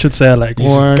 them. We should say I like You've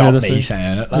more. got Just me like-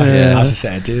 saying it. Like, Yeah. as I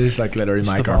said, dude, like literally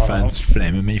Just my a girlfriend's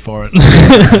flaming me for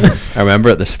it. I remember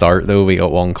at the start though, we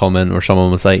got one comment where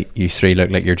someone was like, "You three look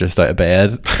like you're just out of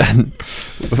bed," and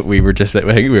we were just like,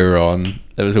 I think we were on.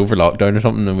 It was over lockdown or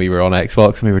something, and we were on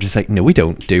Xbox, and we were just like, "No, we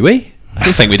don't, do we?" I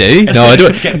don't think we do. No, I don't.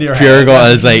 It's getting to your Pure head.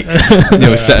 got us like,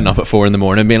 sitting up at 4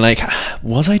 a.m, being like,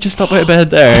 "Was I just up out of bed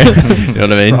there?" You know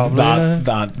what I mean? Probably.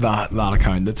 That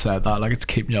account that said that, like, it's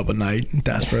keeping you up at night,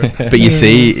 desperate. But you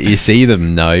see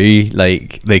them now,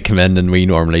 like they come in, and we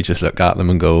normally just look at them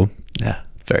and go, "Yeah,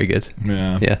 very good.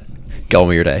 Yeah. Yeah, get on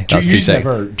with your day." That's Do too you sick.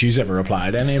 ever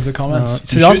reply to any of the No. comments?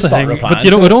 See, You that's should the start thing. replying But you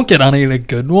to don't. We it. don't get any like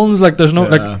good ones. Like there's no Yeah.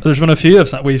 like. There's been a few I've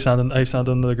sent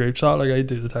into the group chat. Like I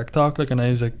do the TikTok. Like and I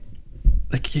was like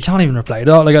you can't even reply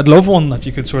to that. Like I'd love one that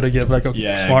you could sort of give like a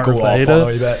smart go reply off on a to.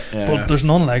 wee bit. Yeah. But there's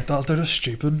none like that. They're just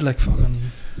stupid. Like fucking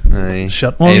Aye.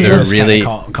 shit Hey, ones. they're Those kind of really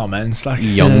comments, like,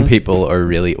 young Yeah. people or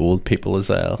really old people as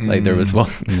well. Like there was one,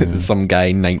 some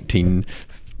guy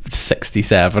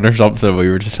 1967 or something. We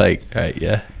were just like, right,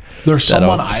 yeah. there's Dead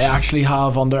someone on. I actually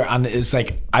have under, and it's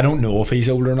like, I don't know if he's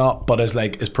old or not, but his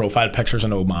like his profile picture's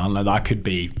an old man. Like that could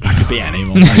be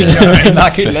anyone. Like, you know what I mean?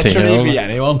 That could literally 15-year-old. be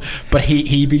anyone. But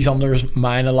he be's under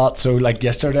mine a lot. So like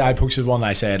yesterday I posted one,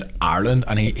 I said Ireland,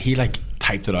 and he like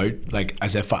typed it out like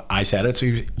as if I said it. So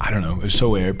he was, I don't know, it was so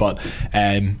weird. But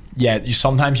yeah,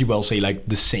 sometimes you will see like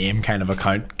the same kind of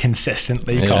account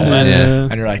consistently Yeah. comment, Yeah.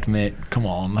 and you're like, mate, come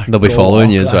on, like, They'll be go following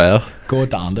walk, you as like, well. Go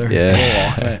dander,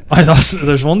 Yeah. go walk, mate.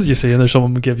 There's ones you see and there's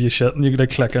someone give you shit and you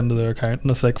like click into their account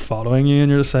and it's like following you and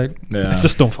you're just like Yeah.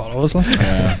 just don't follow us like.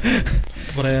 Yeah.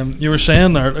 But you were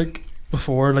saying there like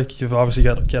before like you've obviously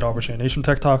get opportunities from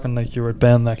TikTok and like you were at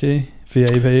Ben Nicky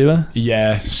VAP like.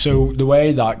 Yeah, so the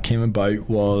way that came about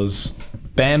was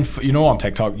Ben, you know, on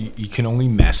TikTok you can only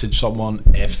message someone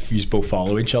if you both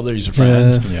follow each other, you're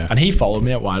friends. Yeah. And he followed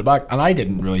me a while back and I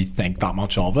didn't really think that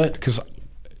much of it because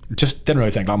just didn't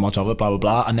really think that much of it, blah blah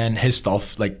blah. And then his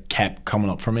stuff like kept coming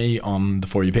up for me on the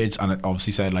For You page, and it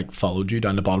obviously said like followed you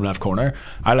down the bottom left corner.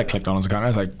 I like clicked on his account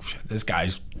and I was like, this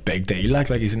guy's big deal, like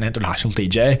he's an international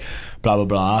DJ, blah blah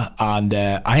blah. And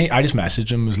I just messaged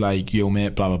him, was like, yo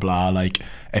mate, blah blah blah, like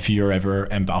if you're ever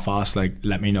in Belfast, like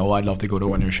let me know, I'd love to go to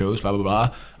one of your shows, blah blah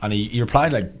blah. And he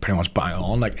replied like pretty much bang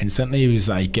on, like instantly. He was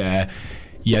like,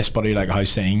 yes buddy, like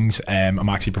how's things, I'm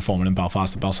actually performing in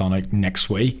Belfast at Belsonic next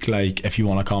week, like if you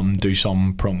want to come do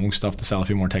some promo stuff to sell a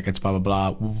few more tickets, blah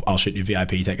blah blah, I'll shoot you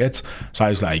VIP tickets. So I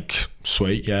was like,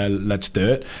 sweet, yeah, let's do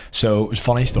it. So it was a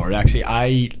funny story actually.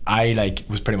 I like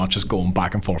was pretty much just going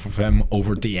back and forth with him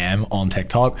over DM on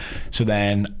TikTok. So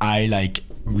then I like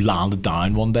landed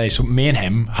down one day, so me and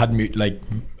him had like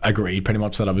agreed pretty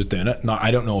much that I was doing it. Now I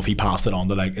don't know if he passed it on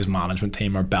to like his management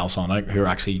team or Belsonic, who are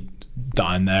actually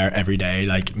down there every day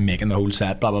like making the whole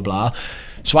set, blah blah blah.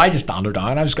 So I just dandered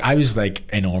down. I was like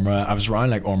in Orma, I was around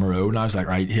like Orma Road, and I was like,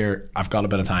 right here, I've got a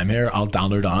bit of time here, I'll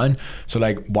dander down. So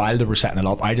like while they were setting it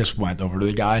up, I just went over to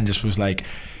the guy and just was like,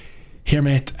 here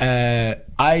mate, I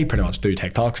pretty much do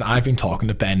TikToks. I've been talking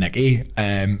to Ben Nicky.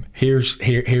 Here's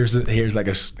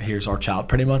our chat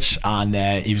pretty much. And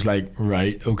he was like,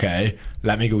 right, okay,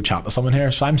 let me go chat to someone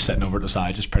here. So I'm sitting over at the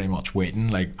side just pretty much waiting,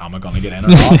 like, am I gonna get in or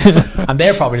not? And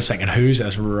they're probably just thinking, who's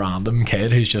this random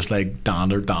kid who's just like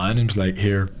dandered down and was like,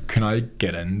 here, can I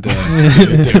get in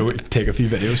to take a few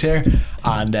videos here?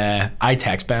 And I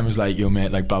text Ben, was like, yo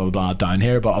mate, like blah blah blah down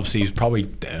here, but obviously he's probably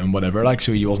doing whatever, like,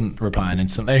 so he wasn't replying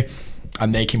instantly.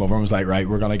 And they came over and was like, right,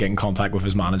 we're gonna get in contact with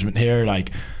his management here,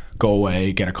 like go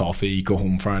away, get a coffee, go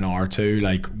home for an hour or two,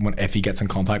 like if he gets in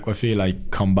contact with you, like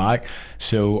come back.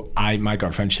 So my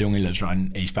girlfriend, she only lives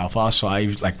around East Belfast, so I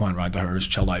like went round to hers,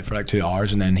 chilled out for like 2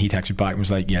 hours, and then he texted back and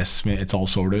was like, yes mate, it's all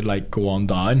sorted, like go on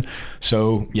down.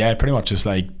 So yeah, pretty much just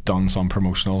like done some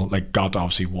promotional, like got to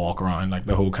obviously walk around like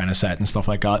the whole kind of set and stuff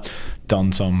like that,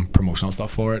 done some promotional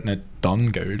stuff for it, and it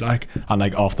done good, like. And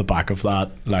like off the back of that,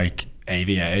 like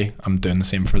AVA, I'm doing the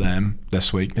same for them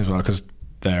this week as well, because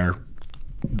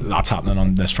that's happening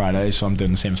on this Friday, so I'm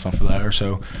doing the same stuff for there.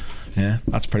 So yeah,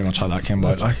 that's pretty much how that came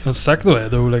about. Like, It's sick the way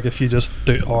though, like if you just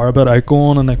are a bit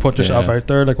outgoing and like put yourself out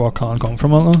there, like what can come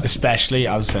from it like? especially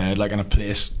as I said, like in a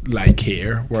place like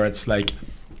here where it's like,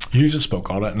 you just spoke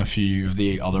on it in a few of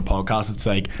the other podcasts, it's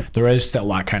like there is still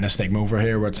that kind of stigma over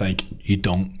here where it's like you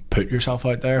don't put yourself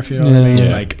out there, if you know what I mean.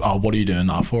 Yeah. Like, oh, what are you doing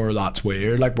that for? That's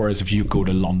weird. Like, whereas if you go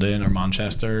to London or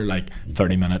Manchester, like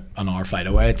 30-minute, an hour flight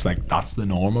away, it's like that's the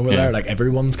norm over there. Like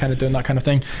everyone's kind of doing that kind of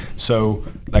thing. So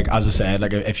like as I said,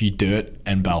 like if you do it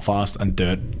in Belfast and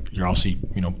do it, you're obviously,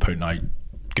 you know, putting out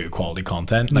good quality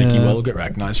content, like you will get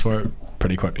recognised for it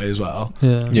pretty quickly as well.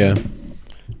 Yeah.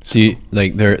 So, Do you,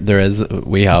 like there is,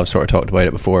 we have sort of talked about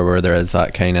it before, where there is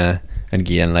that kind of, and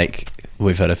again, like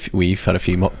we've had a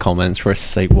few comments where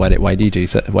it's like, why do you do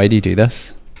this? Why do you do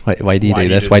this? Why do you do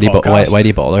this? Why do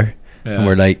you bother? Yeah. And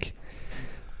we're like,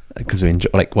 because we enjoy,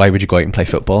 like, why would you go out and play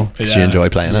football? Because you enjoy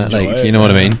playing it, like, it, you know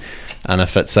what I mean? And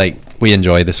if it's like, we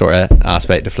enjoy the sort of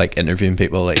aspect of like interviewing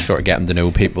people, like sort of getting to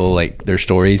know people, like their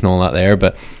stories and all that there,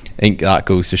 but I think that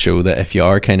goes to show that if you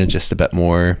are kind of just a bit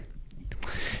more,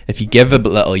 if you give a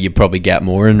bit little, you probably get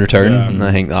more in return. And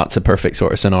I think that's a perfect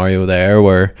sort of scenario there,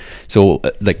 where, so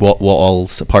like what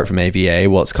all's, apart from AVA,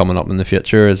 what's coming up in the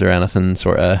future? Is there anything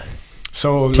sort of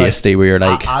tasty, like, where you're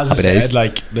like, as I happy said, days?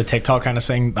 like the TikTok kind of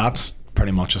thing, that's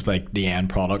pretty much just like the end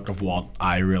product of what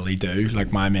I really do.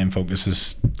 Like my main focus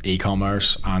is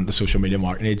e-commerce and the social media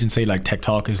marketing agency. Like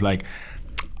TikTok is like,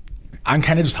 I'm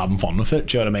kind of just having fun with it.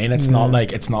 Do you know what I mean? It's not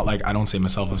like I don't see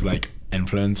myself as like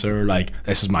influencer. Like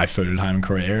this is my full-time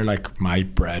career. Like my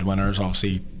breadwinner is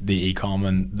obviously the e-com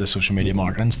and the social media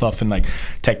marketing stuff, and like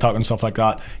TikTok and stuff like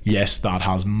that. Yes, that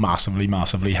has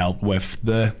massively helped with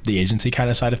the agency kind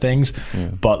of side of things.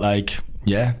 But like,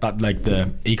 yeah, that like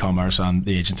the e-commerce and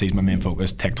the agency is my main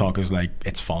focus. TikTok is like,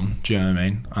 it's fun. Do you know what I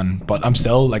mean? And but I'm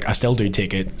still like, I still do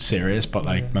take it serious, but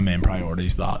like my main priority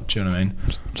is that. Do you know what I mean?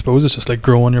 I suppose it's just like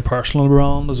growing your personal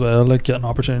brand as well, like getting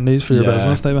opportunities for your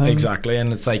business type of thing. Exactly.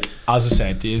 And it's like, as I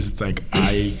said to you, it's like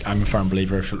I'm a firm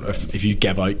believer if you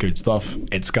give out good stuff,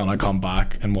 it's gonna come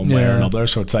back in one way or another.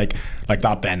 So it's like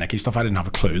that Ben Nicky stuff, I didn't have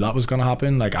a clue that was gonna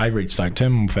happen. Like I reached out to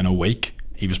him within a week,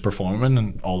 he was performing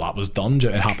and all that was done.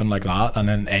 It happened like that. And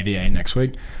then AVA next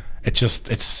week, it's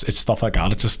stuff like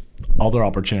that. It's just other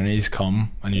opportunities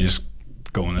come and you just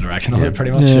go in the direction of it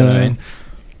pretty much. You know what I mean?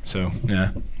 So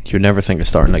yeah, You'd never think of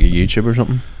starting like a YouTube or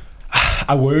something?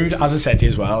 I would, as I said to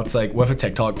you as well, it's like with a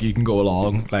TikTok you can go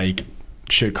along, like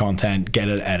shoot content, get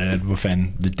it edited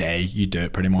within the day, you do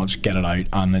it pretty much, get it out,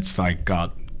 and it's like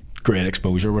got great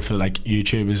exposure. With it, like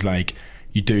YouTube is like,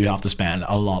 you do have to spend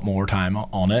a lot more time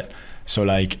on it. So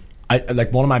like I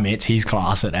like one of my mates, he's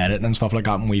class at editing and stuff like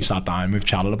that, and we've sat down, we've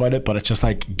chatted about it, but it's just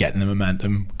like getting the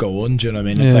momentum going. Do you know what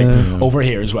I mean? It's like over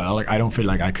here as well, like I don't feel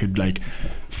like I could like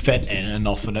fit in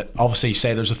enough in it. Obviously,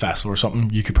 say there's a festival or something,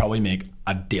 you could probably make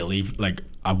a daily, like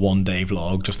a 1 day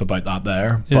vlog just about that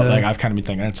there. But like I've kind of been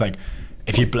thinking, it's like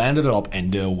if you blended it up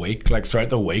into a week, like throughout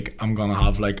the week I'm gonna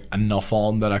have like enough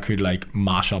on that I could like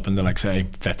mash up into like say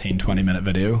 15-20 minute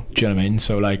video. Do you know what I mean?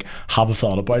 So like, have a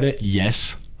thought about it?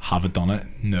 Yes. Have it done it?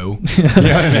 No. You know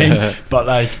what I mean? But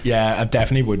like, yeah, I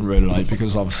definitely wouldn't rule it out,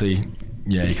 because obviously,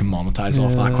 yeah, you can monetize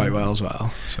off that quite well as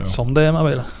well. So someday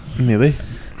maybe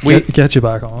get you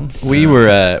back on. We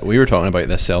were talking about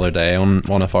this the other day on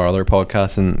one of our other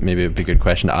podcasts, and maybe it'd be a good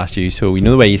question to ask you. So we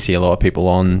know the way you see a lot of people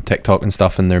on TikTok and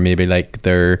stuff, and they're maybe like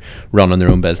they're running their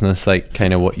own business, like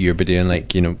kind of what you're be doing,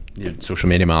 like, you know, your social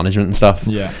media management and stuff.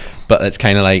 Yeah. But it's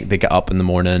kind of like they get up in the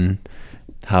morning,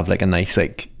 have like a nice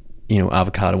like, you know,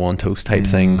 avocado on toast type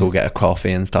thing, go get a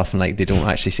coffee and stuff, and like they don't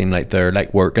actually seem like they're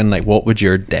like working. Like, what would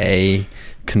your day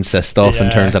consist of in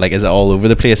terms of like, is it all over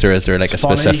the place, or is there like it's a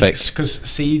specific? Because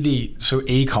see, so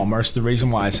e-commerce, the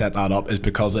reason why I set that up is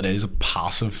because it is a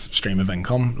passive stream of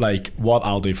income. Like what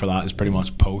I'll do for that is pretty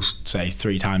much post say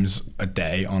 3 times a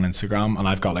day on Instagram, and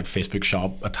I've got like Facebook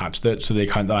shop attached to it, so the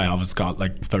account that I have has got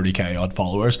like 30k odd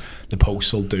followers. The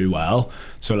posts will do well,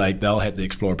 so like they'll hit the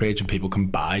explore page and people can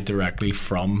buy directly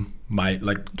from my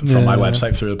my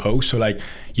website through the post. So like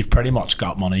you've pretty much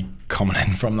got money coming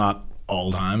in from that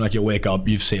all the time. Like you wake up,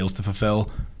 you've sales to fulfill,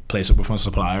 place it with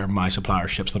my supplier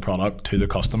ships the product to the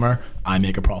customer, I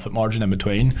make a profit margin in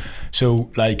between.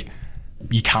 So like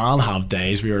you can have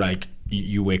days where you're like,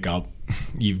 you wake up,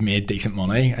 you've made decent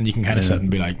money, and you can kind of sit and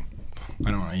be like,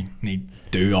 I don't really need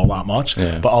do all that much.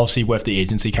 But obviously with the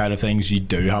agency kind of things, you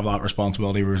do have that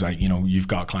responsibility where it's like, you know, you've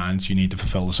got clients, you need to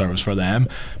fulfill the service for them.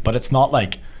 But it's not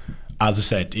like, as I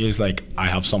said, is like I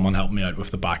have someone helping me out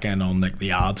with the back end on like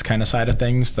the ads kind of side of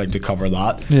things, like to cover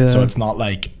that. So it's not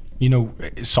like, you know,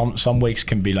 some weeks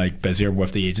can be like busier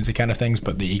with the agency kind of things,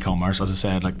 but the e-commerce, as I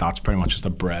said, like that's pretty much just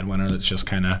a breadwinner. That's just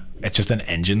kind of, it's just an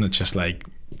engine that's just like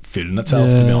fueling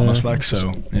itself, to be honest. Like,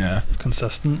 so yeah,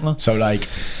 consistently. So like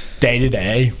day to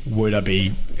day, would I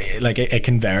be like, it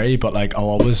can vary, but like I'll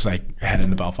always like head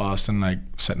into Belfast and like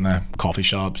sit in a coffee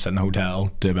shop, sit in a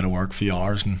hotel, do a bit of work, a few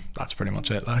hours, and that's pretty much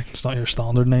it. Like, it's not your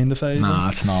standard 9 to 5. Nah,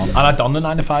 it's not. And I've done the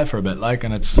 9 to 5 for a bit, like,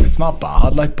 and it's not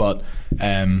bad, like, but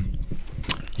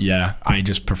yeah, I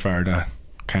just prefer to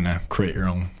kind of create your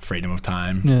own freedom of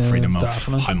time, freedom of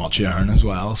how much you earn as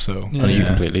well. So are you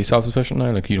completely self-sufficient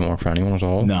now? Like you don't work for anyone at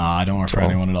all? Nah, I don't work for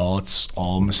anyone at all. It's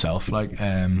all myself. Like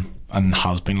and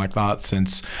has been like that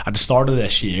since at the start of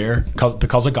this year,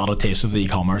 because I got a taste of the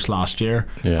e-commerce last year,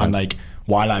 and like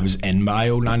while I was in my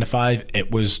old 9 to 5,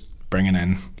 it was bringing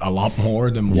in a lot more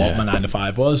than what my 9 to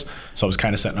 5 was. So I was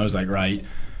kind of sitting, I was like, right,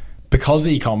 because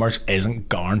the e-commerce isn't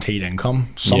guaranteed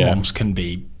income, some months can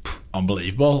be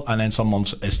unbelievable, and then some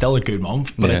months it's still a good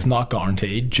month, but it's not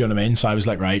guaranteed. Do you know what I mean? So I was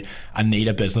like, right, I need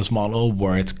a business model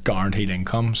where it's guaranteed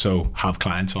income, so have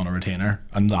clients on a retainer,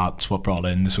 and that's what brought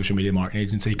in the social media marketing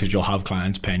agency, because you'll have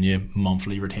clients paying you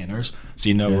monthly retainers, so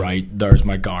you know, right, there's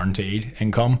my guaranteed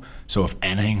income. So if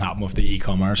anything happened with the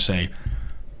e-commerce, say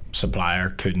supplier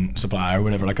couldn't supply or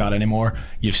whatever like that anymore,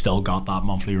 you've still got that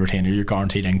monthly retainer, your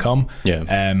guaranteed income.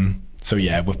 So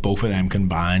yeah, with both of them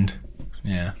combined,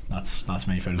 that's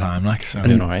me full time, like. So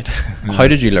doing all right. How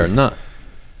did you learn that?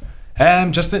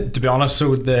 Just to be honest,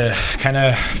 so the kind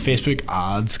of Facebook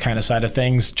ads kind of side of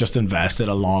things, just invested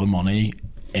a lot of money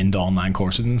into online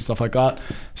courses and stuff like that.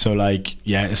 So like,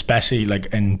 yeah, especially like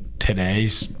in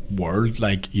today's world,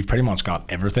 like you've pretty much got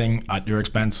everything at your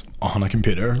expense on a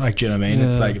computer. Like, do you know what I mean?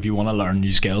 It's like, if you want to learn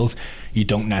new skills, you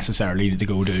don't necessarily need to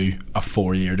go do a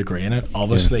 4-year degree in it.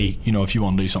 Obviously, you know, if you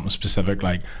want to do something specific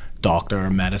like doctor or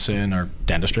medicine or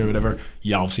dentistry or whatever,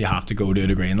 you obviously have to go do a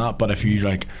degree in that. But if you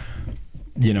like,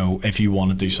 you know, if you want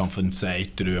to do something,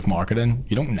 say, to do with marketing,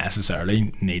 you don't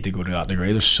necessarily need to go to that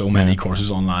degree. There's so many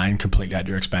courses online completely at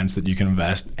your expense that you can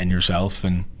invest in yourself,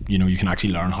 and, you know, you can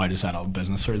actually learn how to set up a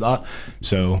business through that.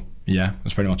 So, yeah,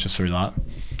 it's pretty much just through that.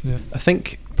 Yeah. I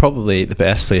think probably the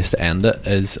best place to end it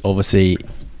is, obviously,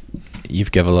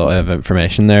 you've given a lot of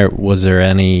information there. Was there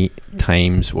any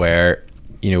times where,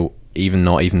 you know,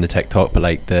 not even the TikTok, but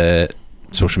like the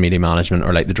social media management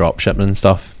or like the drop shipping and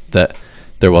stuff, that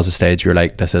there was a stage where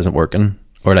like this isn't working,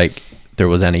 or like there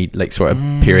was any like sort of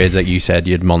periods, like you said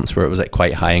you had months where it was like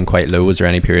quite high and quite low? Was there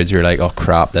any periods where you're like, oh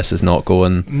crap, this is not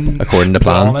going according to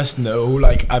plan? To be honest, no.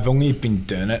 Like, I've only been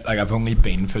doing it, like I've only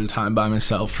been full time by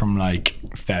myself from like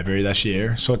February this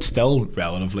year, so it's still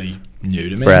relatively new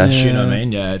to me. Fresh. You know what I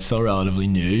mean? Yeah, it's still relatively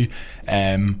new.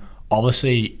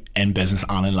 Obviously in business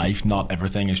and in life, not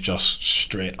everything is just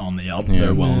straight on the up.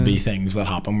 There will be things that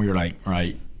happen where you're like,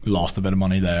 right, lost a bit of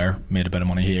money there, made a bit of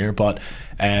money here, but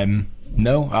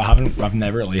no, I've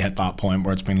never really hit that point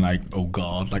where it's been like, oh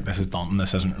god, like this is done,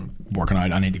 this isn't working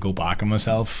out, I need to go back on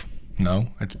myself. No,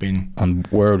 it's been. And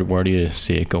where do you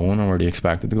see it going, or where do you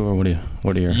expect it to go, or what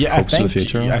are your hopes for the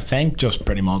future? I think just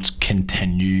pretty much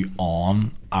continue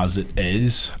on as it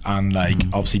is, and like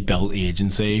obviously build the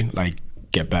agency, like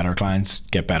get better clients,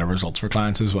 get better results for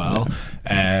clients as well.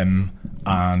 And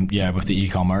yeah, with the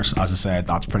e-commerce, as I said,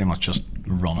 that's pretty much just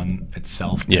running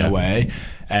itself in a way.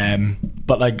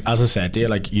 But like, as I said to you,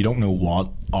 like, you don't know what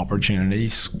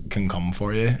opportunities can come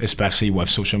for you, especially with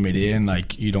social media, and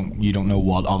like you don't know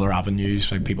what other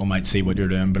avenues, like people might see what you're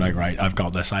doing, but like, right, I've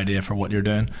got this idea for what you're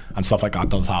doing, and stuff like that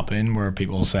does happen where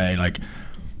people say like,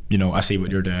 you know, I see what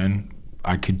you're doing,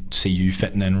 I could see you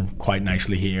fitting in quite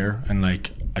nicely here, and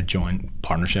like a joint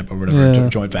partnership or whatever,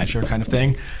 joint venture kind of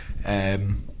thing.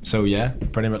 So yeah,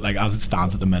 pretty much like as it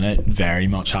stands at the minute, very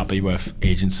much happy with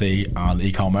agency and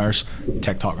e-commerce,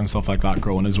 TikTok and stuff like that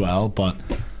growing as well. But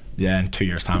yeah, in 2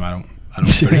 years' time, I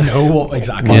don't really know what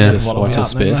exactly what's the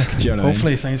space. Like, do you know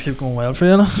hopefully things keep going well for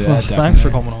you. Yeah, well, thanks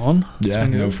for coming on. Yeah,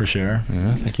 no, for sure.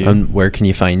 Yeah, thank you. And where can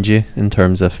you find you in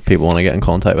terms of people want to get in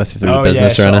contact with you through the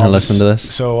business or anything, listen to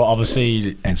this? So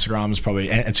obviously Instagram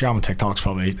and TikTok's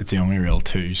probably, it's the only real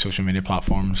 2 social media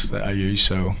platforms that I use.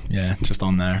 So yeah, just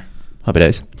on there. Happy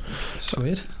days. Sweet.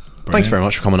 Brilliant. Thanks very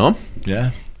much for coming on. Yeah,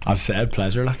 as I said,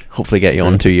 pleasure. Like, hopefully get you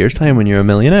on in 2 years' time when you're a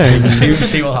millionaire.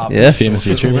 see what happens. Yeah, famous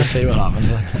YouTuber. We'll see what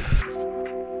happens. Like.